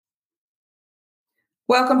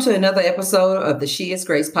Welcome to another episode of the She is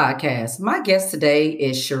Grace podcast. My guest today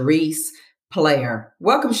is Cherisse Plair.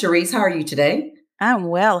 Welcome, Cherisse. How are you today? I'm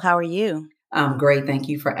well. How are you? I'm great. Thank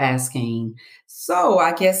you for asking. So,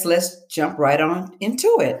 I guess let's jump right on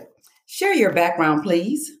into it. Share your background,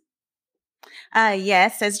 please.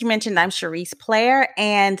 Yes, as you mentioned, I'm Cherisse Plair,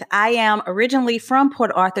 and I am originally from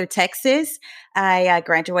Port Arthur, Texas. I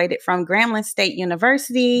graduated from Grambling State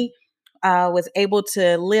University. Was able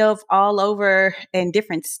to live all over in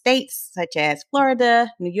different states, such as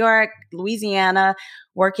Florida, New York, Louisiana,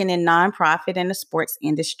 working in nonprofit in the sports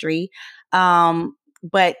industry.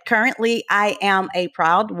 But currently, I am a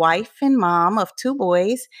proud wife and mom of two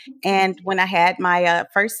boys. And when I had my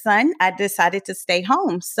first son, I decided to stay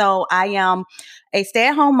home. So I am a stay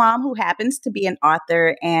at home mom who happens to be an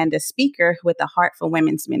author and a speaker with a heart for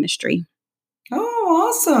women's ministry.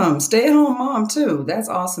 Oh, awesome. Stay at home mom, too. That's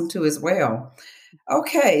awesome, too, as well.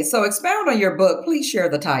 Okay, so expound on your book. Please share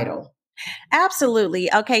the title.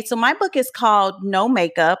 Absolutely. Okay, so my book is called No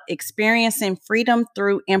Makeup: Experiencing Freedom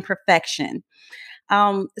Through Imperfection.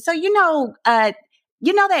 So you know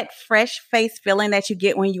that fresh face feeling that you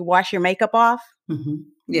get when you wash your makeup off? We've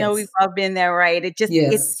Yes. all been there, right? It's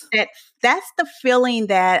Yes. that's the feeling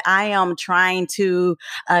that I am trying to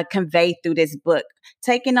convey through this book.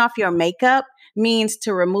 Taking off your makeup means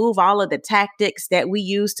to remove all of the tactics that we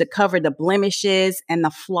use to cover the blemishes and the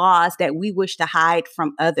flaws that we wish to hide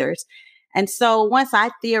from others. And so once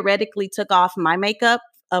I theoretically took off my makeup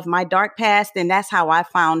of my dark past, then that's how I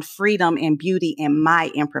found freedom and beauty in my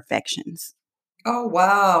imperfections. Oh,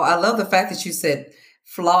 wow. I love the fact that you said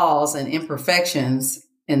flaws and imperfections,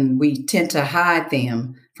 and we tend to hide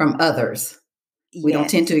them from others. We don't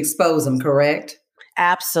Yes, tend to expose them, correct?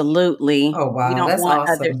 absolutely. Oh, We wow. don't That's want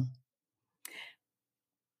others. awesome.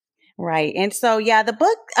 Right. And so, yeah, the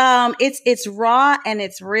book, it's raw and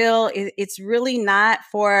it's real. It's really not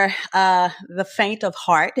for the faint of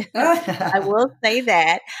heart. I will say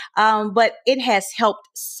that. But it has helped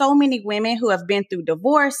so many women who have been through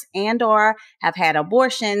divorce and or have had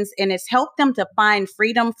abortions, and it's helped them to find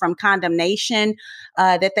freedom from condemnation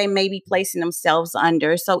that they may be placing themselves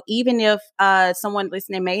under. So even if someone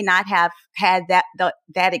listening may not have had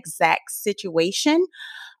that exact situation,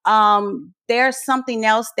 there's something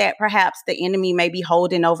else that perhaps the enemy may be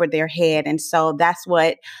holding over their head. And so that's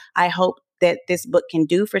what I hope that this book can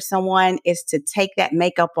do for someone, is to take that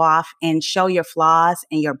makeup off and show your flaws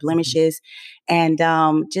and your blemishes, and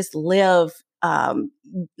just live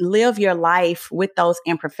your life with those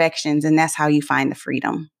imperfections. And that's how you find the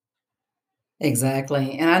freedom.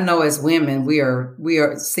 Exactly. And I know as women, we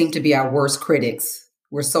are seem to be our worst critics.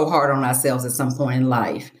 We're so hard on ourselves at some point in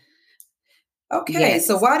life. Okay,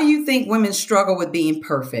 so Yes. why do you think women struggle with being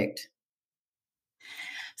perfect?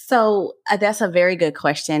 So that's a very good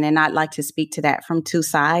question. And I'd like to speak to that from two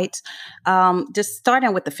sides. Just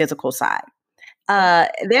starting with the physical side.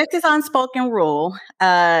 There's this unspoken rule.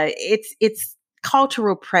 It's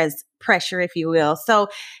cultural pressure, if you will. So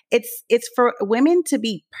it's for women to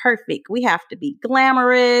be perfect. We have to be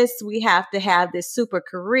glamorous. We have to have this super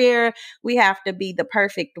career. We have to be the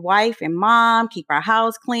perfect wife and mom. Keep our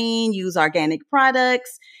house clean. Use organic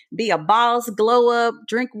products. Be a boss. Glow up.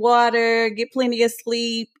 Drink water. Get plenty of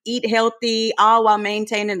sleep. Eat healthy. All while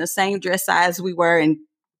maintaining the same dress size we were in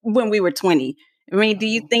when we were 20. I mean, do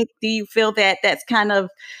you feel that that's kind of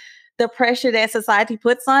the pressure that society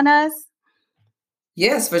puts on us?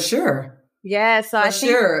 Yes, for sure. Yeah, so For I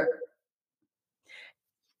think sure.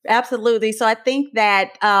 absolutely. So I think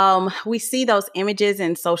that we see those images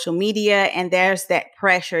in social media, and there's that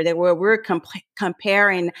pressure that where we're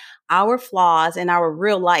comparing our flaws and our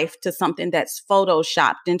real life to something that's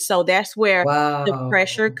photoshopped, and so that's where the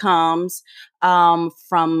pressure Wow. comes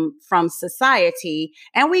from society,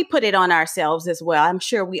 and we put it on ourselves as well. I'm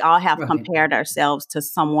sure we all have Right. compared ourselves to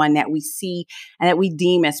someone that we see and that we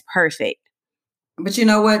deem as perfect. But you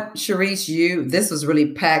know what, Sharice, this was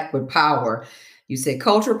really packed with power. You said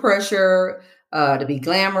culture pressure, to be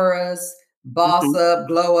glamorous, boss Hmm. up,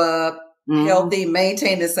 glow up, Hmm. healthy,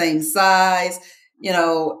 maintain the same size.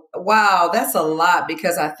 Wow, that's a lot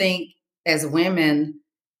because I think as women,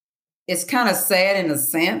 it's kind of sad in a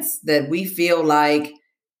sense that we feel like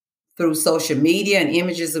through social media and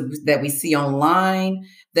that we see online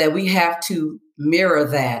that we have to mirror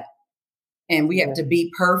that and we have Yeah. to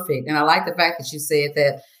be perfect. And I like the fact that you said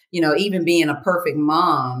that, even being a perfect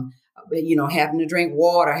mom, having to drink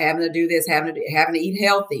water, having to do this, having to eat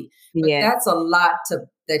healthy. But Yeah. that's a lot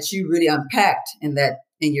that you really unpacked in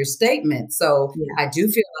your statement. So Yeah. I do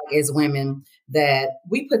feel like as women that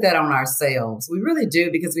we put that on ourselves. We really do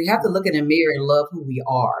because we have to look in the mirror and love who we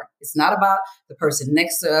are. It's not about the person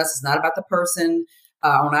next to us. It's not about the person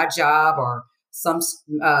on our job or some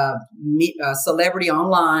celebrity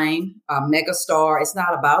online, megastar. It's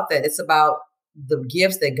not about that. It's about the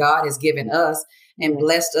gifts that God has given us and Yes.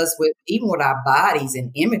 blessed us with, even with our bodies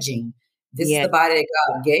and imaging. This is Yes. the body that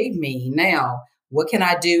God gave me. Now, what can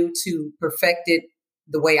I do to perfect it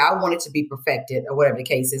the way I want it to be perfected, or whatever the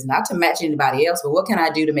case is? Not to match anybody else, but what can I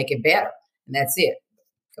do to make it better? And that's it.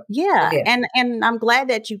 Go Yeah, ahead. and I'm glad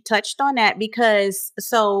that you touched on that because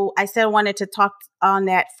so I said I wanted to talk on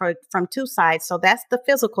that from two sides. So that's the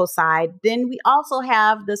physical side. Then we also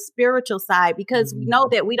have the spiritual side because we know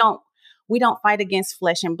Mhm. that we don't fight against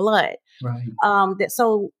flesh and blood. Right. That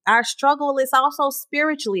so our struggle is also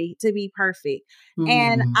spiritually to be perfect.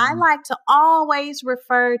 And I Mhm. like to always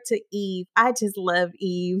refer to Eve. I just love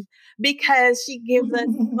Eve because she gives us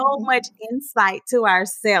so much insight to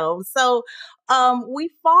ourselves. So we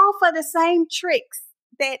fall for the same tricks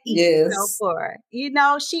that Eve fell Yes. for.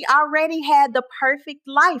 She already had the perfect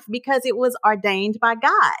life because it was ordained by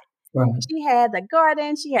God. Right. She had the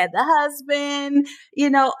garden, she had the husband,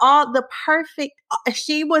 all the perfect.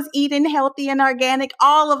 She was eating healthy and organic,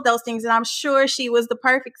 all of those things. And I'm sure she was the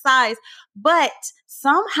perfect size. But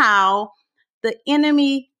somehow the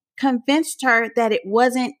enemy convinced her that it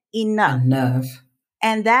wasn't enough. Enough.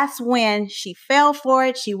 And that's when she fell for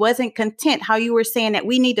it. She wasn't content. How you were saying that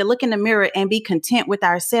we need to look in the mirror and be content with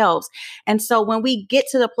ourselves. And so when we get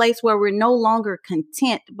to the place where we're no longer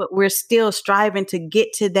content, but we're still striving to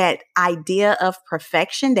get to that idea of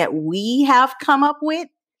perfection that we have come up with,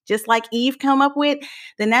 just like Eve come up with,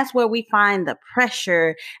 then that's where we find the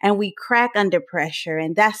pressure and we crack under pressure.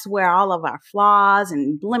 And that's where all of our flaws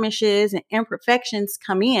and blemishes and imperfections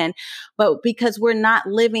come in. But because we're not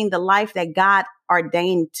living the life that God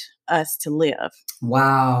ordained us to live.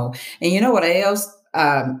 Wow. And you know what else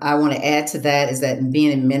I want to add to that is that in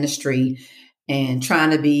being in ministry and trying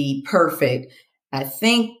to be perfect, I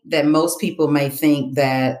think that most people may think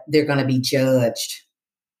that they're going to be judged,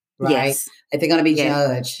 right? Yes. That they're going to be Yes.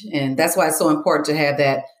 judged. And that's why it's so important to have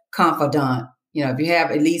that confidant. If you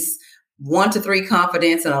have at least 1 to 3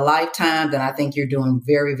 confidants in a lifetime, then I think you're doing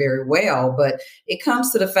very, very well. But it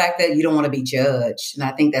comes to the fact that you don't want to be judged. And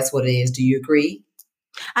I think that's what it is. Do you agree?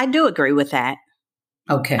 I do agree with that.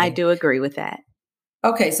 I Okay. do agree with that.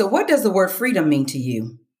 Okay. So what does the word freedom mean to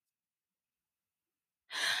you?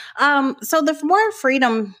 So the word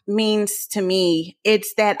freedom means to me,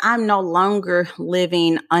 it's that I'm no longer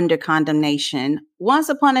living under condemnation. Once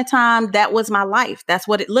upon a time, that was my life. That's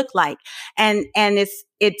what it looked like. And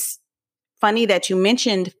it's funny that you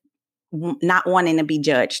mentioned not wanting to be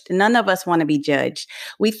judged. None of us want to be judged.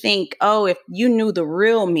 We think, oh, if you knew the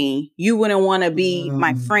real me, you wouldn't want to be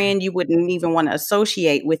my Mm, friend. You wouldn't even want to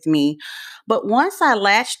associate with me. But once I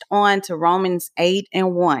latched on to Romans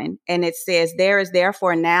 8:1, and it says, there is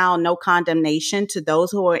therefore now no condemnation to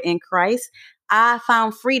those who are in Christ. I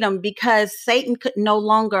found freedom because Satan could no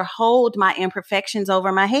longer hold my imperfections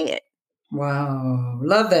over my head. wow.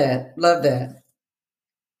 Love that. Love that.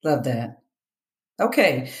 Love that.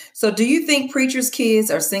 Okay. So do you think preachers'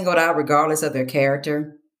 kids are singled out regardless of their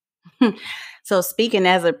character? So, speaking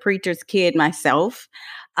as a preacher's kid myself,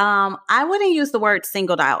 I wouldn't use the word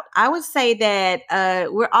singled out. I would say that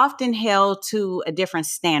we're often held to a different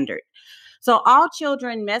standard. So, all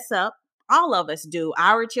children mess up. All of us do.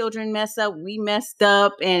 Our children mess up. We messed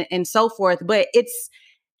up, and so forth. But it's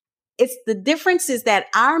the difference is that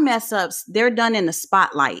our mess ups, they're done in the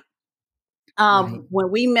spotlight. Right.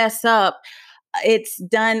 When we mess up, it's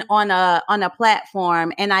done on a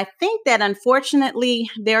platform, and I think that unfortunately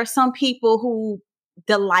there are some people who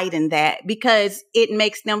delight in that because it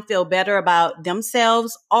makes them feel better about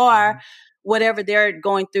themselves or whatever they're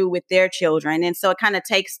going through with their children, and so it kind of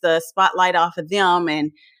takes the spotlight off of them,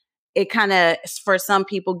 and it kind of for some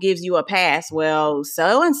people gives you a pass. Well,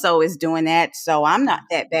 so and so is doing that, so I'm not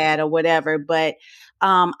that bad or whatever. But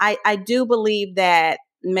I do believe that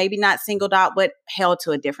maybe not singled out but held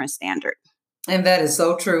to a different standard. And that is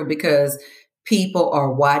so true because people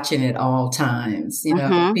are watching at all times.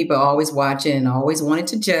 Mhm. People are always watching and always wanting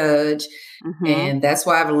to judge. Mhm. And that's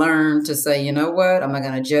why I've learned to say, you know what, I'm not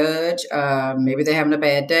going to judge. Maybe they're having a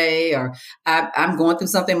bad day, or I'm going through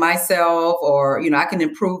something myself, or, I can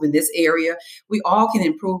improve in this area. We all can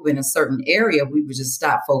improve in a certain area. We would just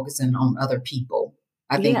stop focusing on other people.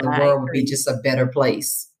 I Yeah, think the I world would be agree. just a better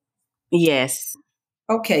place. Yes.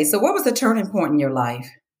 Okay, so what was the turning point in your life?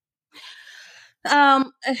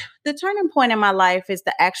 Um, the turning point in my life is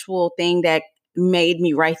the actual thing that made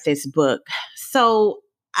me write this book. So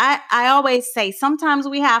I always say sometimes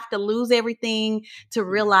we have to lose everything to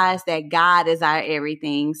realize that God is our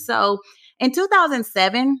everything. So in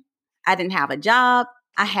 2007, I didn't have a job.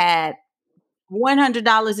 I had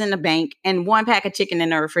 $100 in the bank and one pack of chicken in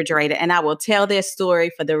the refrigerator. And I will tell this story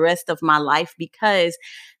for the rest of my life because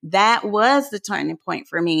that was the turning point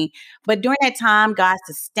for me. But during that time, God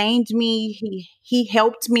sustained me. He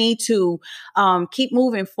helped me to keep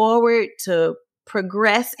moving forward, to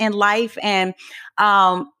progress in life. And,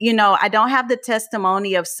 I don't have the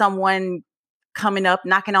testimony of someone coming up,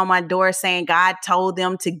 knocking on my door saying God told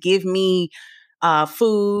them to give me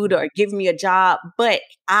food or give me a job. But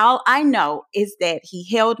all I know is that he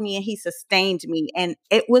held me and he sustained me. And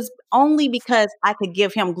it was only because I could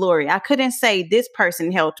give him glory. I couldn't say this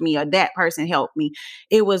person helped me or that person helped me.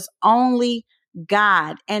 It was only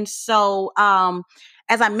God. And so,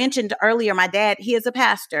 as I mentioned earlier, my dad, he is a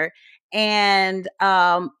pastor. And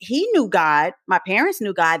he knew God. My parents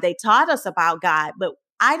knew God. They taught us about God, but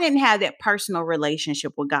I didn't have that personal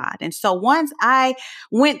relationship with God. And so once I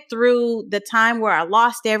went through the time where I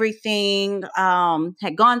lost everything,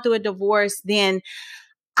 had gone through a divorce, then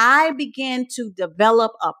I began to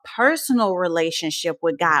develop a personal relationship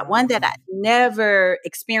with God, one that I never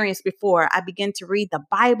experienced before. I began to read the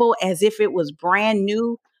Bible as if it was brand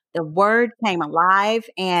new. The word came alive,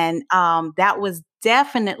 and that was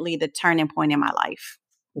definitely the turning point in my life.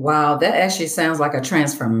 Wow, that actually sounds like a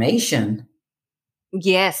transformation.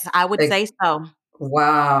 Yes, I would Like, say so.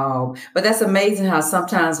 wow. But that's amazing how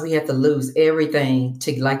sometimes we have to lose everything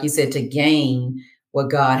to, like you said, to gain what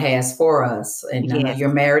God has for us. And I know Yes.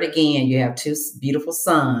 you're married again, you have two beautiful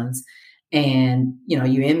sons, and you're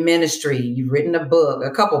in ministry, you've written a book,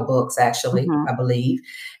 a couple books actually, Mhm. I believe.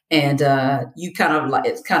 And you kind of like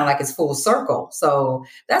it's full circle. So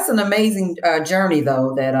that's an amazing journey,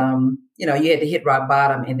 though, that you had to hit rock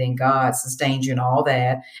bottom, and then God sustained you and all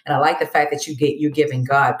that. And I like the fact that you're giving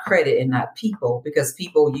God credit and not people, because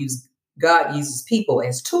God uses people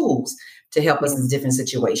as tools to help us in Yes. different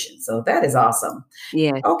situations. So that is awesome.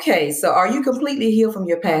 Yes. Okay, so are you completely healed from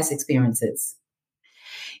your past experiences?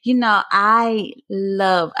 I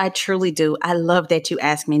truly do. I love that you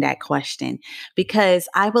asked me that question because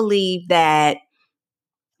I believe that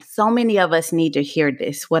so many of us need to hear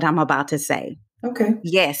this, what I'm about to say. Okay.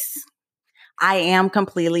 Yes, I am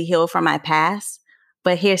completely healed from my past,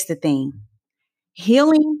 but here's the thing.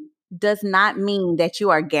 Healing does not mean that you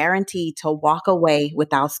are guaranteed to walk away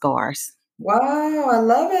without scars. Wow, I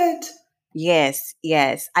love it. Yes,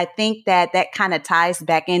 yes. I think that kind of ties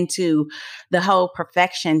back into the whole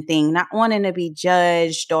perfection thing, not wanting to be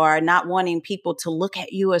judged or not wanting people to look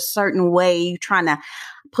at you a certain way. You trying to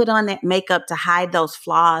put on that makeup to hide those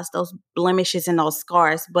flaws, those blemishes and those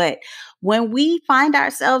scars. But when we find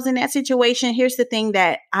ourselves in that situation, here's the thing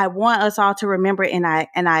that I want us all to remember. And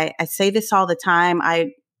I say this all the time.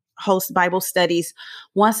 I host Bible studies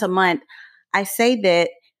once a month. I say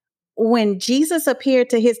that when Jesus appeared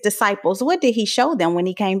to his disciples, what did he show them when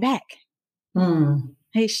he came back? Hmm,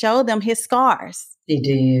 He showed them his scars. he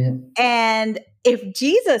did. And if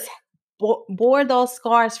Jesus bore those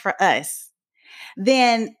scars for us,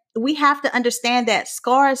 then we have to understand that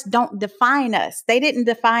scars don't define us. They didn't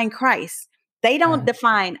define Christ. They don't Right.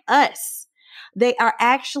 define us. They are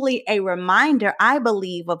actually a reminder, I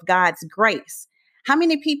believe, of God's grace. How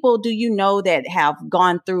many people do you know that have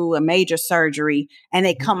gone through a major surgery and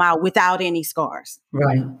they come out without any scars?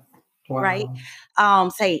 Right. Right? Wow.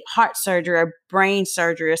 Say heart surgery or brain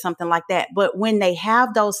surgery or something like that. But when they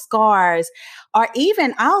have those scars, or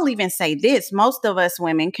even, I'll even say this, most of us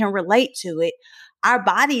women can relate to it. Our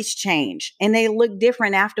bodies change and they look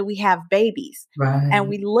different after we have babies. And Right.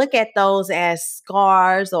 we look at those as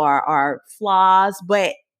scars or flaws,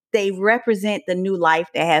 but they represent the new life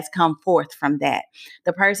that has come forth from that.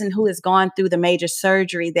 The person who has gone through the major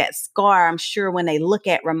surgery, that scar, I'm sure when they look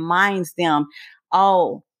at reminds them,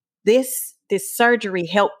 oh, this surgery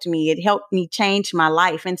helped me. It helped me change my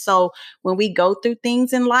life. And so when we go through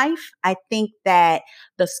things in life, I think that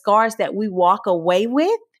the scars that we walk away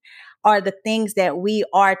with are the things that we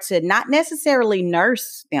are to not necessarily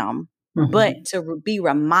nurse them, but Mhm. to be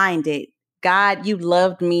reminded, God, you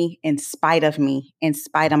loved me, in spite of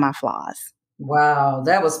my flaws. Wow,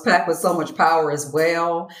 that was packed with so much power as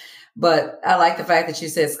well. But I like the fact that you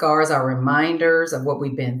said scars are reminders of what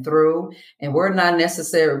we've been through. And we're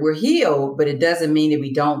healed, but it doesn't mean that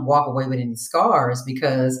we don't walk away with any scars,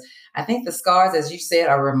 because I think the scars, as you said,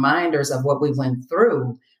 are reminders of what we went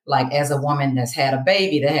through. Like, as a woman that's had a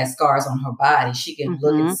baby that has scars on her body, she can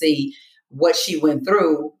look and Hmm. see what she went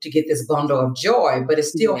through to get this bundle of joy, but it's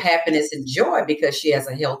still Yes, happiness and joy because she has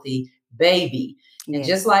a healthy baby. And yes,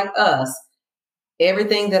 just like us,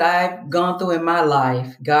 everything that I've gone through in my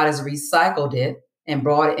life, God has recycled it and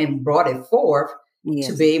brought it forth to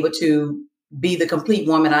yes, be able to be the complete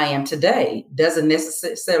woman I am today. Doesn't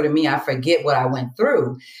necessarily mean I forget what I went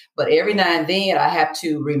through, but every now and then I have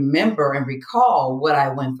to remember and recall what I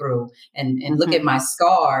went through and look at Mhm. my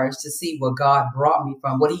scars to see what God brought me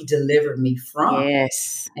from, what He delivered me from.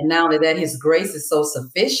 Yes. And not only that, His grace is so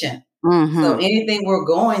sufficient. So Mhm. anything we're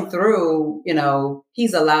going through,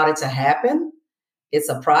 He's allowed it to happen. It's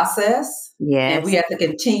a process, and we Yes. have to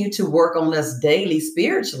continue to work on us daily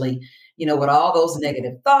spiritually, with all those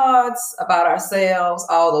negative thoughts about ourselves,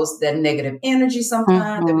 all that negative energy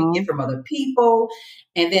sometimes that we get Mhm. from other people.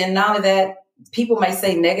 And then not only that, people may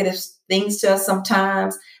say negative things to us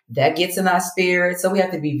sometimes. That gets in our spirit. So we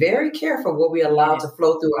have to be very careful what we allow Yes. to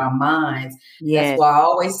flow through our minds. That's Yes. why I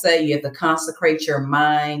always say you have to consecrate your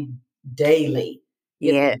mind daily.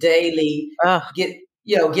 You have to Yes. daily Oh,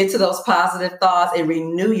 get to those positive thoughts and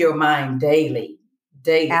renew your mind daily.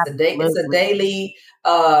 Daily. It's a absolutely. daily,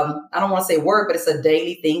 I don't want to say work, but it's a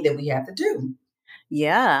daily thing that we have to do.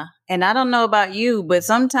 Yeah. And I don't know about you, but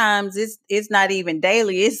sometimes it's not even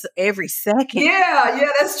daily, it's every second. Yeah, yeah,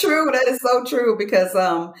 that's true. That is so true because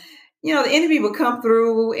the enemy will come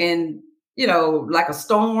through and like a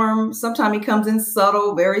storm. Sometimes he comes in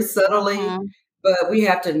subtle, very subtly, Mhm. but we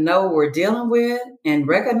have to know what we're dealing with and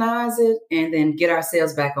recognize it and then get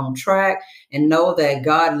ourselves back on track and know that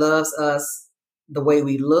God loves us the way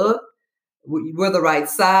we look. We're the right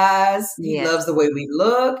size. He Yes, loves the way we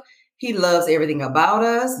look. He loves everything about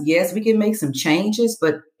us. Yes, we can make some changes,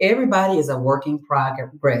 but everybody is a work in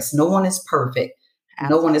progress. No one is perfect.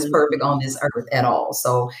 No one is perfect absolutely. on this earth at all.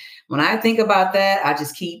 So when I think about that, I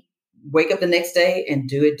just wake up the next day and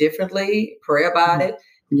do it differently, pray about Mm. it,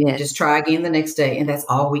 and Yes, just try again the next day. And that's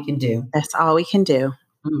all we can do. that's all we can do.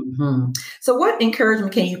 Mhm. So, what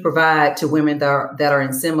encouragement can you provide to women that are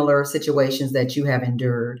in similar situations that you have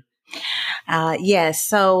endured? Yes.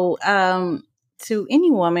 So, to any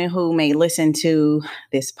woman who may listen to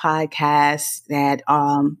this podcast that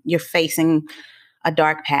you're facing a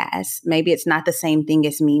dark past, maybe it's not the same thing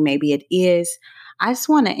as me, maybe it is. I just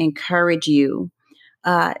want to encourage you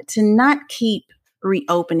to not keep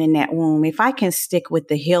reopening that womb. If I can stick with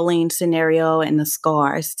the healing scenario and the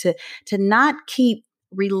scars, to not keep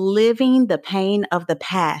reliving the pain of the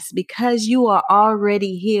past because you are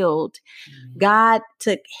already healed. God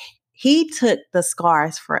took He took the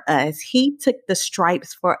scars for us. He took the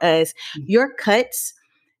stripes for us. Your cuts,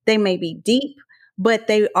 they may be deep, but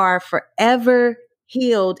they are forever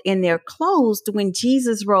healed and they're closed when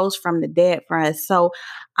Jesus rose from the dead for us. So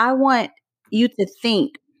I want you to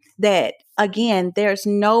think that again, there's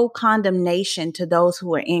no condemnation to those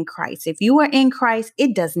who are in Christ. If you are in Christ,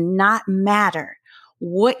 it does not matter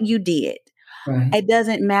what you did. Right. It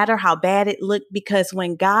doesn't matter how bad it looked because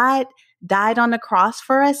when God died on the cross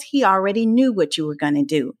for us, He already knew what you were going to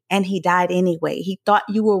do. And He died anyway. He thought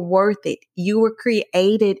you were worth it. You were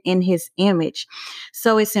created in His image.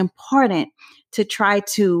 So it's important to try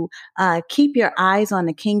to keep your eyes on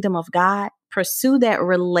the kingdom of God, pursue that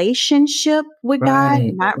relationship with God,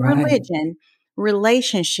 Right, not right. religion.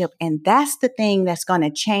 Relationship. And that's the thing that's going to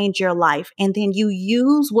change your life. And then you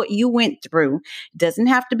use what you went through. It doesn't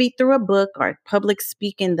have to be through a book or public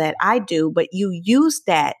speaking that I do, but you use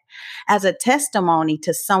that as a testimony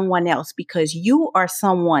to someone else because you are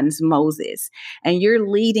someone's Moses and you're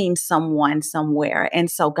leading someone somewhere. And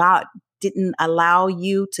so God didn't allow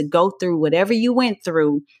you to go through whatever you went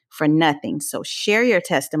through for nothing. So share your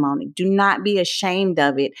testimony. Do not be ashamed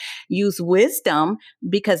of it. Use wisdom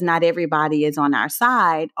because not everybody is on our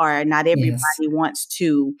side or not Yes. everybody wants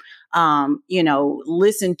to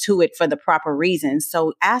listen to it for the proper reasons.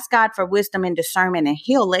 So ask God for wisdom and discernment, and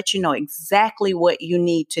He'll let you know exactly what you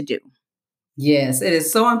need to do. Yes, it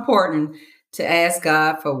is so important to ask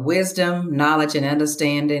God for wisdom, knowledge, and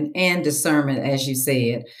understanding and discernment, as you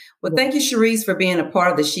said. Well, thank you, Cherisse, for being a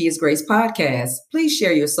part of the She is Grace podcast. Please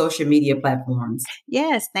share your social media platforms.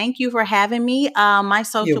 Yes, thank you for having me. My You're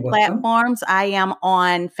social welcome. platforms, I am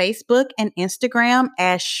on Facebook and Instagram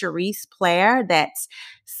as Cherisse Plair. That's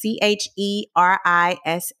Cherisse,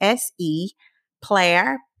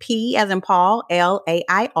 Plair, P as in Paul,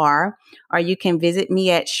 Lair. Or you can visit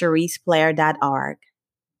me at CherissePlair.org.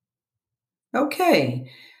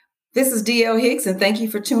 Okay. This is DL Hicks, and thank you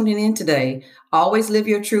for tuning in today. Always live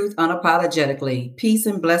your truth unapologetically. Peace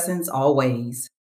and blessings always.